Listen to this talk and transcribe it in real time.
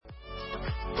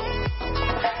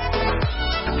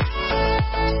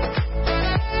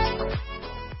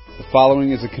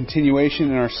following is a continuation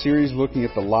in our series looking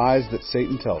at the lies that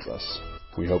Satan tells us.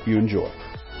 We hope you enjoy.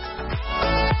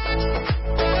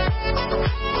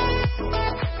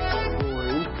 We're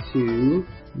going to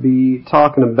be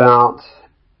talking about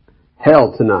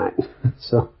hell tonight.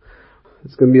 So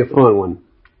it's going to be a fun one.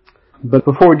 But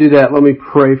before we do that, let me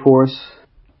pray for us,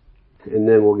 and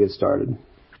then we'll get started.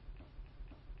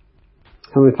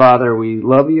 Heavenly Father, we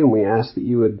love you, and we ask that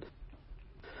you would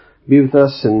be with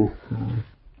us and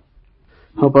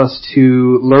help us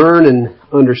to learn and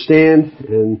understand.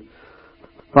 And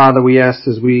Father, we ask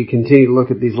as we continue to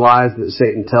look at these lies that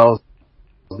Satan tells,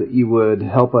 that you would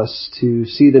help us to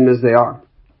see them as they are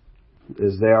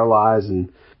lies,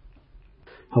 and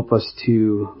help us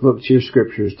to look to your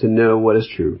scriptures to know what is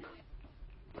true.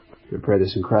 I pray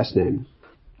this in Christ's name.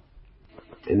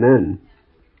 Amen.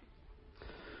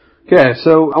 Okay,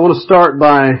 so I want to start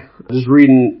by just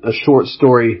reading a short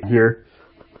story here.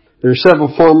 There are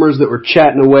several farmers that were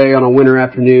chatting away on a winter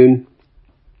afternoon,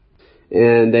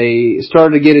 and they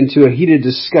started to get into a heated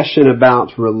discussion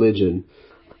about religion.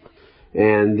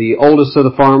 And the oldest of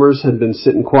the farmers had been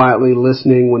sitting quietly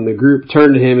listening when the group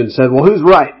turned to him and said, "Well, who's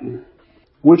right?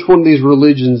 Which one of these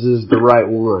religions is the right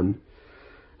one?"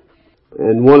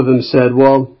 And one of them said,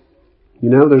 "Well,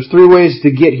 there's 3 ways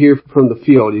to get here from the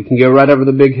field. You can go right over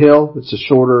the big hill. It's a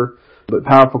shorter but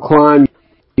powerful climb.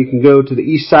 You can go to the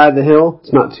east side of the hill.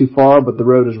 It's not too far, but the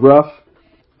road is rough.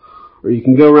 Or you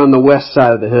can go around the west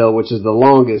side of the hill, which is the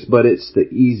longest, but it's the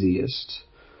easiest."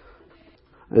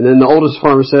 And then the oldest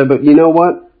farmer said, "But you know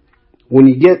what? When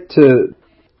you get to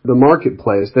the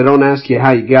marketplace, they don't ask you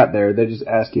how you got there. They just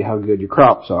ask you how good your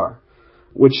crops are."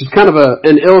 Which is kind of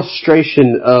an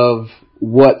illustration of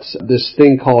what this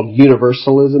thing called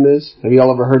universalism is. Have you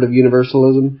all ever heard of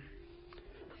universalism?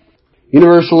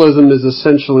 Universalism is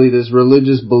essentially this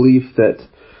religious belief that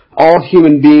all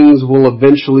human beings will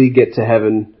eventually get to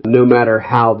heaven no matter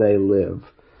how they live.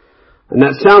 And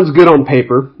that sounds good on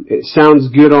paper. It sounds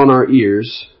good on our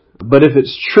ears. But if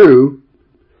it's true,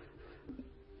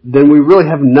 then we really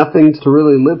have nothing to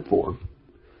really live for.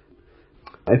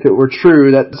 If it were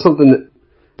true, that's something that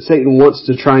Satan wants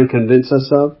to try and convince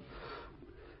us of.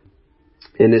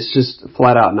 And it's just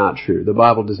flat out not true. The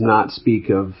Bible does not speak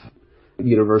of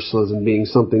universalism being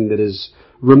something that is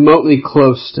remotely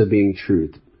close to being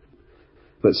truth.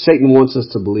 But Satan wants us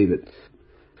to believe it.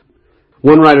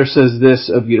 One writer says this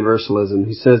of universalism.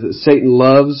 He says that Satan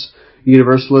loves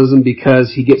universalism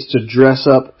because he gets to dress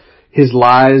up his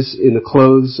lies in the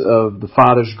clothes of the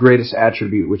Father's greatest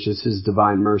attribute, which is his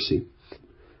divine mercy.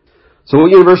 So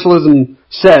what universalism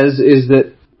says is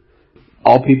that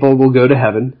all people will go to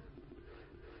heaven,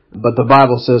 but the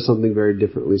Bible says something very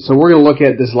differently. So we're going to look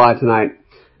at this lie tonight,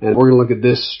 and we're going to look at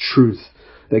this truth,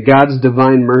 that God's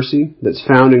divine mercy that's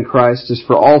found in Christ is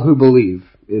for all who believe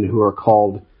and who are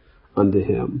called unto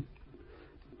Him.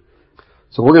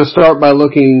 So we're going to start by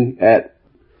looking at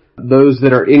those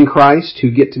that are in Christ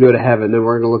who get to go to heaven. Then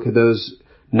we're going to look at those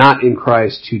not in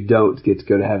Christ who don't get to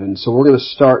go to heaven. So we're going to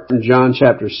start in John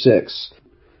chapter 6.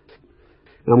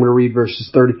 And I'm going to read verses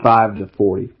 35 to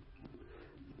 40.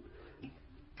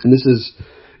 And this is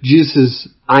Jesus'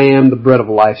 "I am the bread of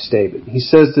life" statement. He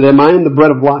says to them, "I am the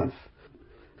bread of life.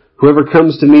 Whoever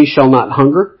comes to me shall not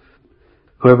hunger.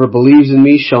 Whoever believes in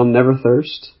me shall never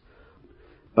thirst.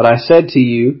 But I said to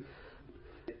you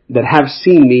that have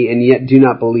seen me and yet do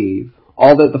not believe.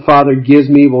 All that the Father gives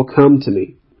me will come to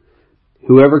me.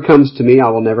 Whoever comes to me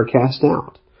I will never cast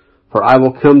out. For I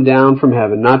will come down from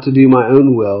heaven, not to do my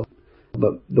own will,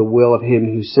 but the will of Him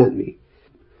who sent me.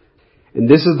 And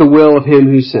this is the will of Him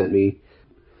who sent me,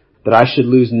 that I should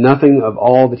lose nothing of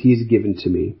all that He's given to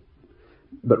me,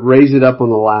 but raise it up on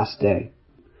the last day.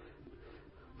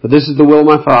 For this is the will of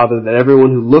my Father, that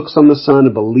everyone who looks on the Son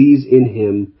and believes in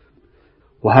Him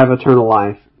will have eternal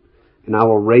life, and I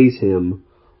will raise him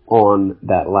on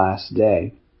that last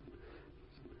day."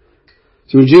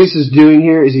 So what Jesus is doing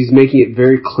here is He's making it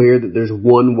very clear that there's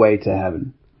one way to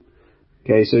heaven.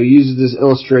 Okay, so He uses this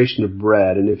illustration of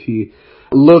bread, and if you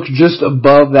look just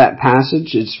above that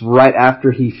passage, it's right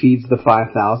after He feeds the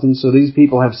 5,000. So these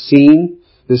people have seen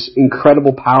this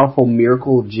incredible, powerful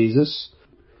miracle of Jesus,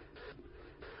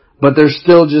 but they're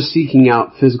still just seeking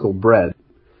out physical bread.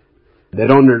 They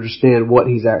don't understand what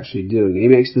He's actually doing. He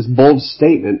makes this bold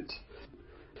statement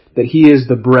that He is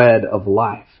the bread of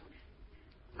life.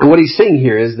 And what He's saying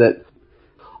here is that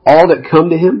all that come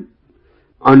to Him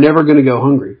are never going to go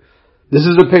hungry. This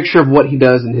is a picture of what He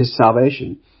does in His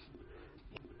salvation.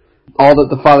 All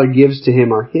that the Father gives to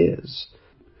Him are His,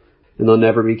 and they'll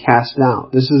never be cast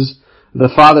out. This is the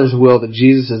Father's will that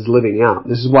Jesus is living out.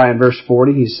 This is why in verse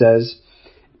 40 He says,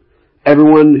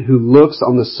 Everyone who looks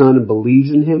on the Son and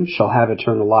believes in him shall have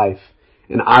eternal life,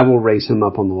 and I will raise him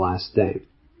up on the last day.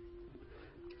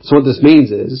 So what this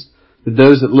means is that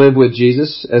those that live with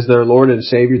Jesus as their Lord and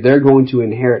Savior, they're going to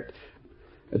inherit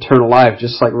eternal life,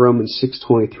 just like Romans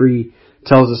 6:23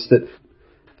 tells us that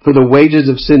for the wages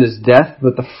of sin is death,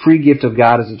 but the free gift of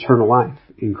God is eternal life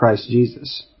in Christ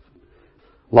Jesus.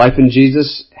 Life in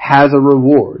Jesus has a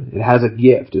reward. It has a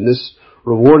gift. And this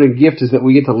reward and gift is that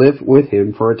we get to live with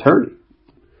him for eternity.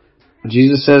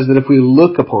 Jesus says that if we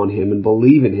look upon him and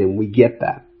believe in him, we get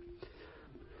that.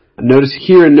 Notice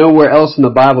here and nowhere else in the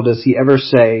Bible does he ever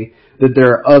say that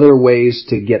there are other ways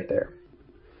to get there.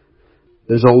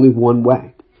 There's only one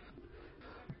way.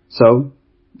 So,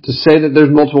 to say that there's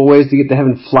multiple ways to get to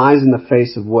heaven flies in the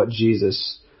face of what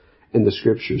Jesus and the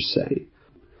Scriptures say.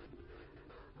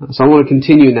 So I want to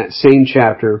continue in that same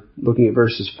chapter, looking at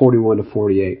verses 41 to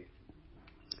 48.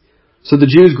 So the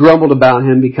Jews grumbled about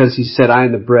him because he said, I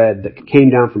am the bread that came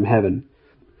down from heaven.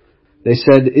 They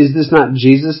said, is this not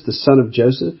Jesus, the son of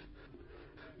Joseph,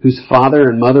 whose father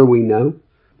and mother we know?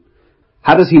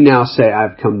 How does he now say, I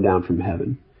have come down from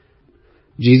heaven?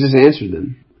 Jesus answered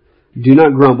them, do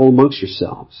not grumble amongst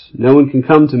yourselves. No one can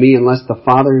come to me unless the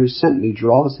Father who sent me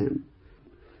draws him.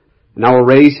 And I will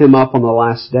raise him up on the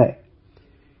last day.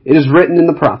 It is written in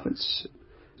the prophets,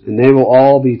 and they will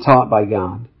all be taught by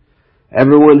God.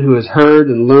 Everyone who has heard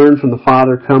and learned from the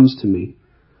Father comes to me.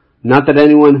 Not that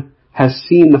anyone has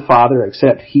seen the Father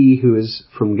except he who is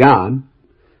from God.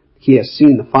 He has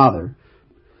seen the Father.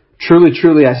 Truly,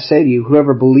 truly, I say to you,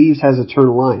 whoever believes has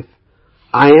eternal life.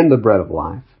 I am the bread of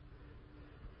life.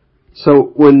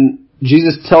 So when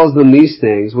Jesus tells them these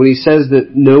things, when he says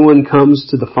that no one comes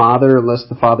to the Father unless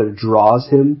the Father draws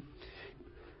him,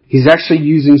 he's actually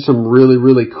using some really,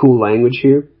 really cool language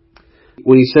here.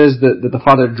 When he says that the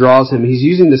Father draws him, he's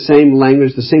using the same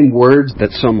language, the same words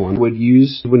that someone would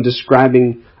use when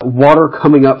describing water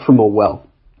coming up from a well.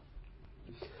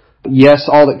 Yes,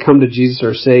 all that come to Jesus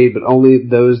are saved, but only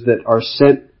those that are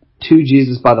sent to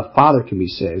Jesus by the Father can be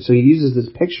saved. So he uses this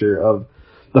picture of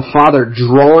the Father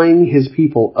drawing his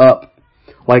people up,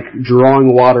 like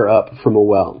drawing water up from a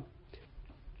well.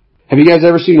 Have you guys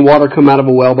ever seen water come out of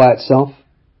a well by itself?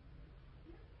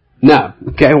 No.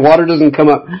 Okay, water doesn't come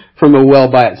up from a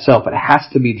well by itself. It has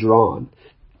to be drawn.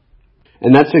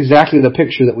 And that's exactly the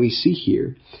picture that we see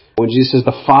here. When Jesus says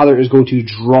the Father is going to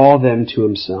draw them to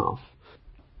himself.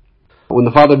 When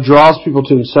the Father draws people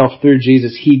to himself through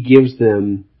Jesus, he gives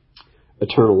them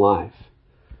eternal life.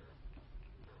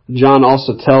 John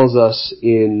also tells us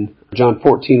in John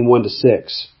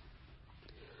 14:1-6,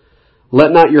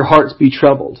 let not your hearts be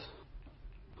troubled.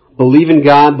 Believe in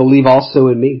God, believe also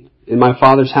in me. In my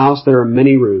Father's house there are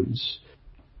many rooms.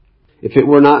 If it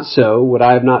were not so, would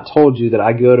I have not told you that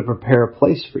I go to prepare a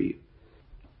place for you?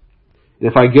 And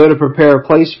if I go to prepare a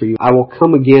place for you, I will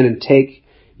come again and take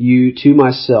you to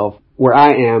myself, where I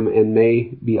am and may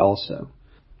be also.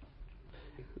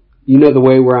 You know the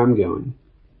way where I'm going.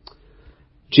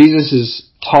 Jesus is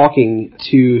talking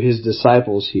to his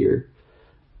disciples here.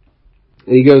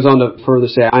 And he goes on to further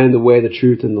say, I am the way, the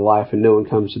truth, and the life, and no one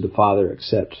comes to the Father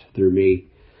except through me.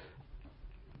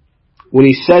 When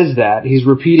he says that, he's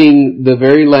repeating the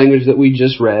very language that we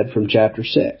just read from chapter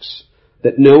 6.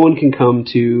 That no one can come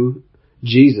to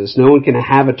Jesus. No one can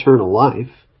have eternal life.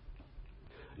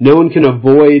 No one can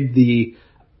avoid the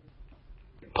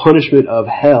punishment of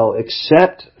hell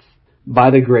except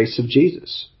by the grace of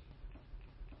Jesus.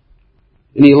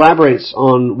 And he elaborates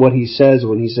on what he says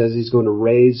when he says he's going to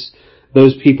raise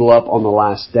those people up on the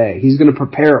last day. He's going to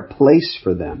prepare a place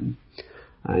for them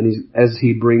as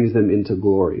he brings them into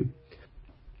glory.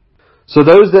 So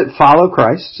those that follow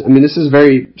Christ, this is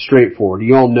very straightforward.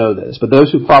 You all know this. But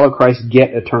those who follow Christ get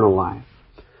eternal life.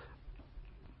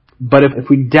 But if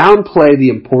we downplay the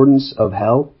importance of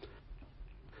hell,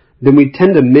 then we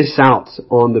tend to miss out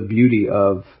on the beauty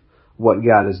of what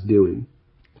God is doing.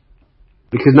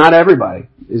 Because not everybody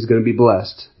is going to be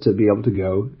blessed to be able to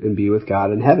go and be with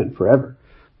God in heaven forever.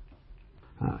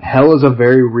 Hell is a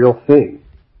very real thing.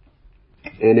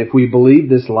 And if we believe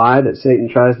this lie that Satan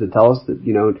tries to tell us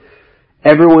that,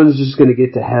 everyone's just going to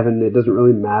get to heaven, it doesn't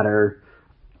really matter,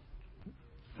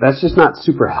 that's just not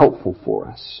super helpful for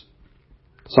us.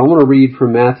 So I want to read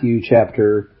from Matthew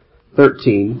chapter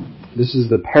 13. This is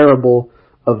the parable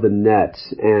of the net,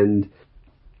 and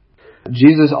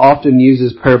Jesus often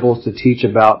uses parables to teach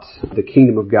about the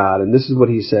kingdom of God, and this is what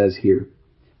he says here.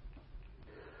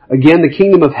 Again, the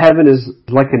kingdom of heaven is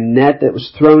like a net that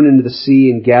was thrown into the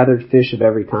sea and gathered fish of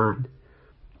every kind.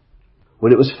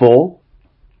 When it was full,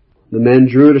 the men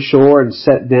drew it ashore and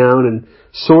sat down and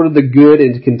sorted the good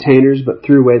into containers, but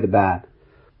threw away the bad.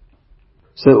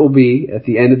 So it will be at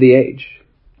the end of the age.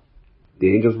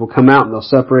 The angels will come out and they'll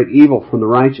separate evil from the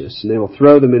righteous, and they will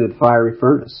throw them into the fiery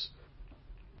furnace.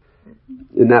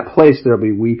 In that place there will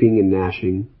be weeping and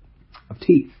gnashing of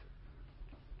teeth.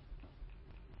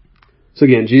 So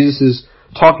again, Jesus is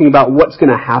talking about what's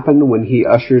going to happen when he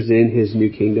ushers in his new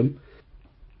kingdom.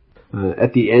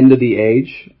 At the end of the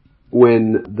age,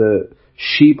 when the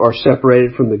sheep are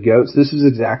separated from the goats, this is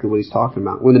exactly what he's talking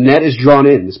about. When the net is drawn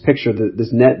in, this picture,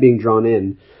 this net being drawn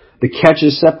in, the catch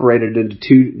is separated into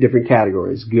two different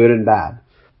categories, good and bad.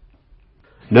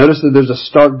 Notice that there's a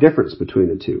stark difference between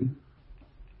the two.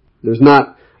 There's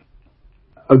not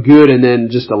a good and then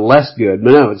just a less good.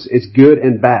 No, it's good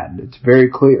and bad. It's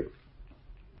very clear.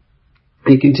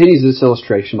 He continues this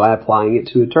illustration by applying it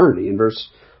to eternity. In verse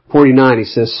 49, he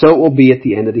says, so it will be at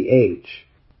the end of the age.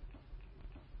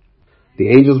 The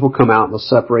angels will come out and they'll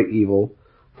separate evil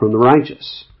from the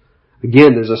righteous.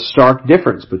 Again, there's a stark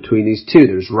difference between these two.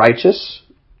 There's righteous,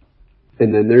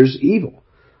 and then there's evil.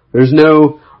 There's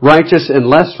no righteous and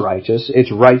less righteous.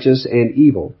 It's righteous and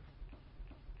evil.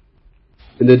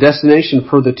 And the destination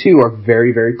for the two are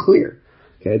very, very clear.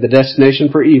 Okay, the destination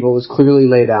for evil is clearly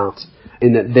laid out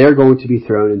in that they're going to be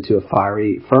thrown into a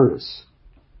fiery furnace.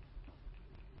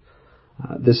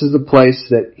 This is the place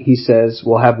that he says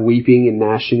will have weeping and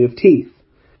gnashing of teeth.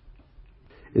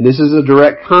 And this is a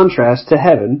direct contrast to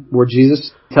heaven, where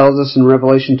Jesus tells us in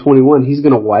Revelation 21, he's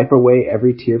going to wipe away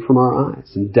every tear from our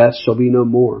eyes, and death shall be no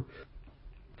more.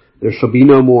 There shall be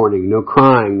no mourning, no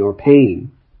crying, nor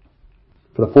pain,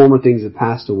 for the former things have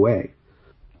passed away.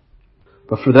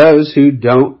 But for those who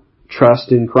don't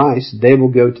trust in Christ, they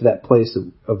will go to that place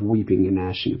of weeping and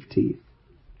gnashing of teeth.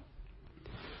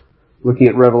 Looking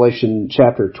at Revelation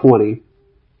chapter 20,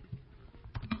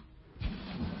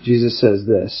 Jesus says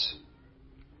this,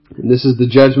 and this is the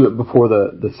judgment before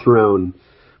the throne.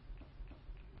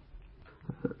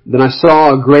 Then I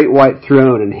saw a great white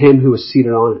throne and him who was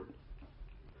seated on it.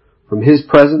 From his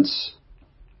presence,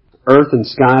 earth and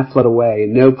sky fled away,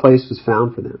 and no place was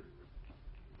found for them.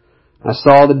 I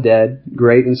saw the dead,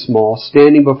 great and small,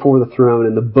 standing before the throne,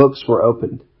 and the books were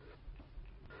opened.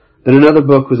 Then another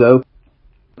book was opened,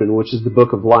 which is the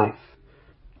book of life.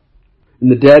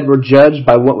 And the dead were judged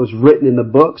by what was written in the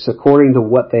books according to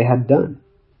what they had done.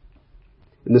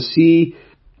 And the sea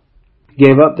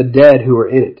gave up the dead who were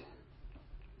in it.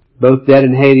 Both dead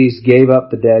and Hades gave up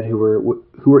the dead who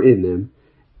were in them,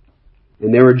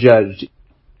 and they were judged,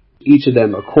 each of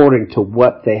them according to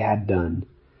what they had done.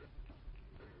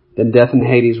 Then death and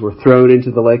Hades were thrown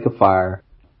into the lake of fire.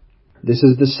 This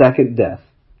is the second death,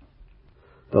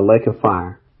 the lake of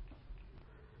fire.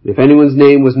 If anyone's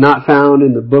name was not found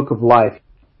in the book of life,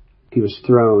 he was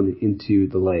thrown into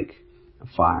the lake of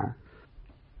fire.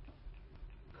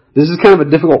 This is kind of a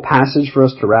difficult passage for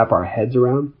us to wrap our heads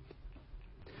around.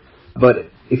 But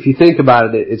if you think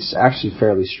about it, it's actually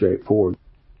fairly straightforward.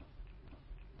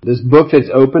 This book that's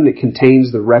open, it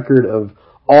contains the record of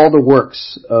all the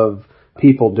works of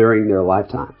people during their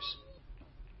lifetimes.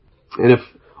 And if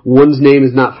one's name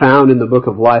is not found in the book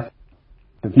of life,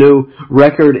 if no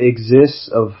record exists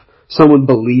of someone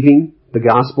believing the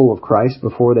gospel of Christ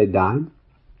before they died,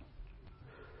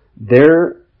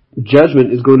 their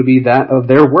judgment is going to be that of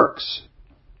their works.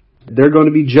 They're going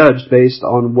to be judged based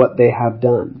on what they have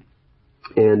done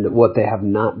and what they have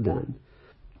not done.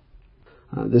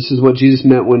 This is what Jesus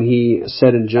meant when he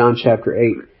said in John chapter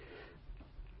 8,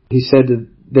 he said,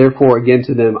 therefore again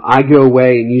to them, I go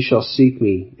away and you shall seek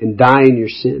me and die in your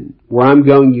sin. Where I'm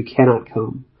going you cannot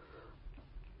come.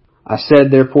 I said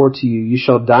therefore to you, you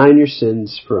shall die in your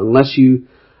sins, for unless you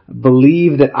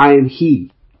believe that I am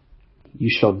he, you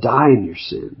shall die in your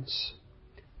sins.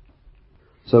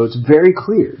 So it's very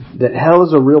clear that hell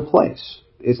is a real place.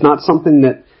 It's not something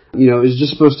that, is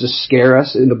just supposed to scare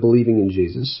us into believing in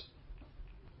Jesus.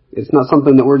 It's not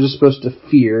something that we're just supposed to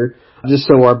fear just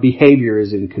so our behavior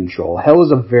is in control. Hell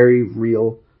is a very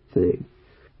real thing.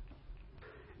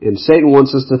 And Satan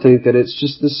wants us to think that it's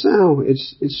just this,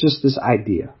 it's just this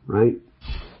idea, right?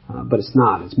 But it's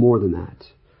not. It's more than that.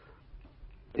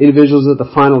 Individuals at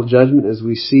the final judgment, as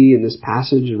we see in this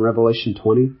passage in Revelation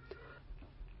 20,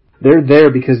 they're there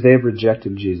because they have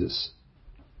rejected Jesus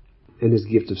and his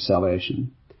gift of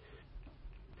salvation.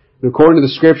 And according to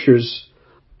the scriptures,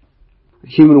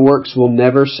 human works will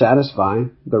never satisfy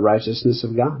the righteousness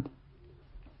of God.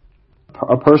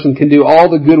 A person can do all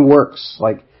the good works,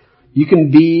 like you can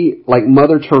be like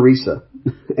Mother Teresa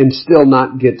and still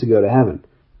not get to go to heaven.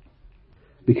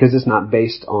 Because it's not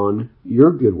based on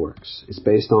your good works. It's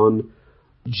based on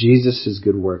Jesus'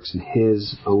 good works and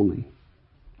his only.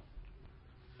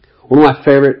 One of my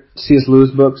favorite C.S.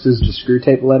 Lewis books is The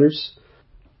Screwtape Letters.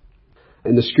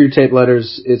 In the Screwtape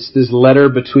Letters, it's this letter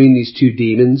between these two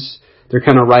demons. They're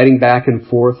kind of writing back and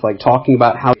forth, like talking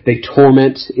about how they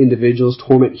torment individuals,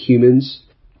 torment humans.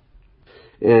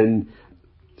 And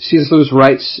C.S. Lewis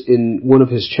writes in one of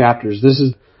his chapters, this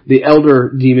is the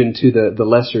elder demon to the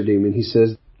lesser demon. He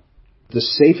says, the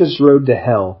safest road to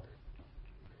hell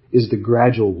is the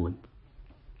gradual one.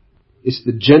 It's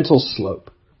the gentle slope,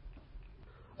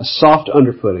 a soft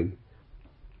underfooting,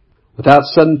 without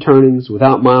sudden turnings,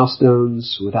 without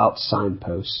milestones, without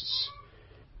signposts.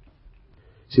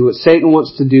 See, what Satan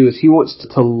wants to do is he wants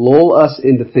to lull us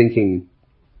into thinking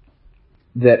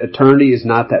that eternity is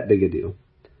not that big a deal.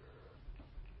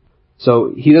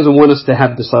 So he doesn't want us to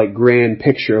have this like grand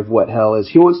picture of what hell is.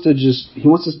 He wants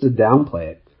us to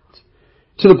downplay it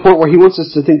to the point where he wants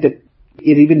us to think that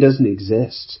it even doesn't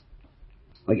exist.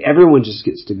 Like everyone just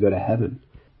gets to go to heaven.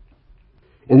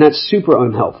 And that's super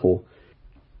unhelpful.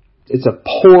 It's a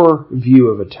poor view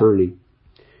of eternity.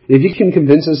 And if you can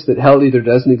convince us that hell either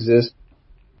doesn't exist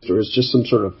or is just some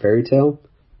sort of fairy tale,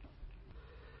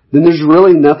 then there's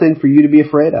really nothing for you to be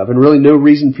afraid of and really no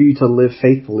reason for you to live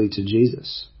faithfully to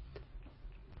Jesus.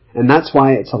 And that's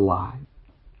why it's a lie.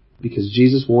 Because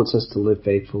Jesus wants us to live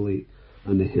faithfully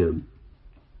unto Him.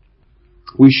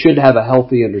 We should have a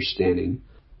healthy understanding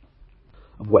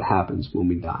of what happens when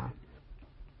we die.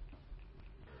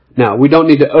 Now, we don't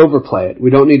need to overplay it. We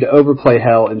don't need to overplay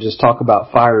hell and just talk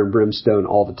about fire and brimstone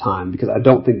all the time, because I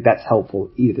don't think that's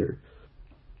helpful either.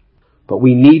 But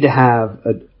we need to have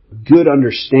a good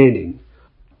understanding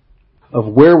of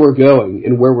where we're going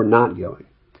and where we're not going.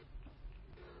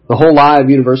 The whole lie of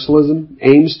universalism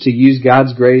aims to use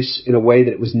God's grace in a way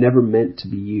that it was never meant to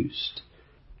be used.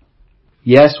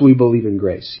 Yes, we believe in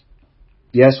grace.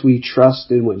 Yes, we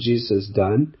trust in what Jesus has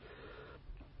done.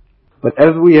 But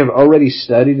as we have already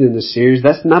studied in this series,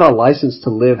 that's not a license to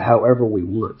live however we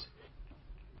want.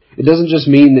 It doesn't just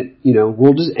mean that,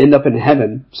 we'll just end up in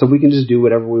heaven so we can just do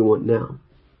whatever we want now.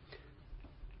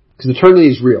 Because eternity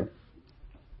is real.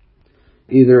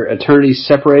 Either eternity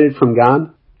separated from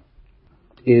God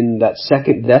in that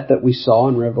second death that we saw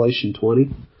in Revelation 20,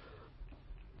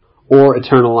 or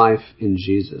eternal life in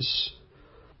Jesus.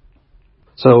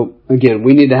 So, again,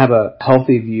 we need to have a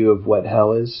healthy view of what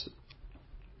hell is,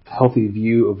 a healthy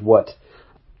view of what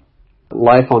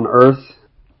life on earth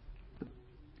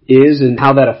is and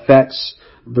how that affects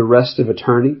the rest of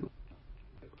eternity.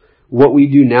 What we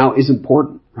do now is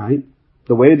important, right?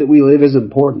 The way that we live is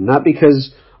important, not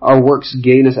because our works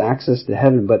gain us access to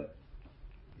heaven, but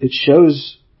it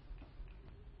shows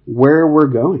where we're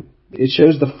going. It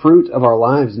shows the fruit of our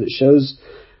lives, and it shows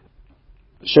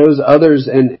others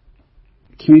and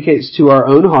communicates to our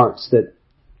own hearts that,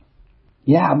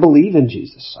 I believe in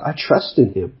Jesus. I trust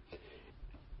in Him.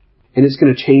 And it's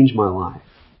going to change my life.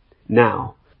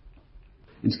 Now.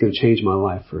 It's going to change my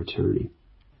life for eternity.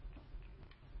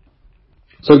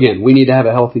 So again, we need to have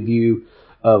a healthy view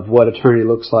of what eternity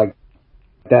looks like.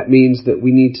 That means that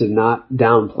we need to not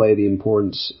downplay the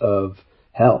importance of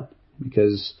hell.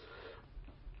 Because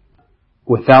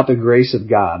without the grace of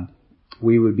God,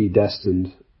 we would be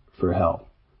destined for hell.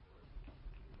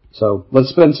 So let's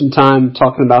spend some time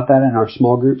talking about that in our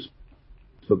small groups.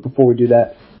 But before we do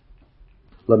that,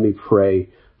 let me pray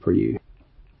for you.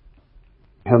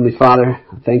 Heavenly Father,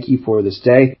 thank you for this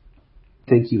day.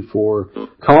 Thank you for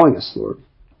calling us, Lord.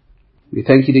 We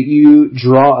thank you that you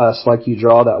draw us like you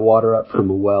draw that water up from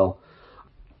a well.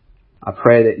 I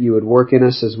pray that you would work in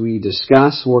us as we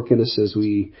discuss, work in us as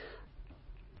we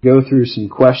go through some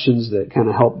questions that kind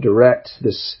of help direct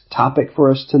this topic for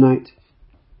us tonight.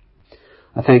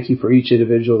 I thank you for each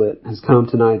individual that has come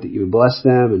tonight, that you would bless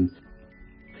them and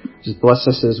just bless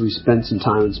us as we spend some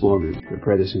time in small group. I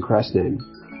pray this in Christ's name.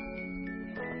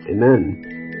 Amen.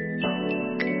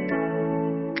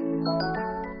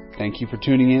 Thank you for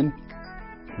tuning in.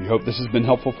 We hope this has been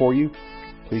helpful for you.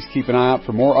 Please keep an eye out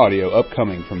for more audio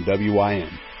upcoming from WYM.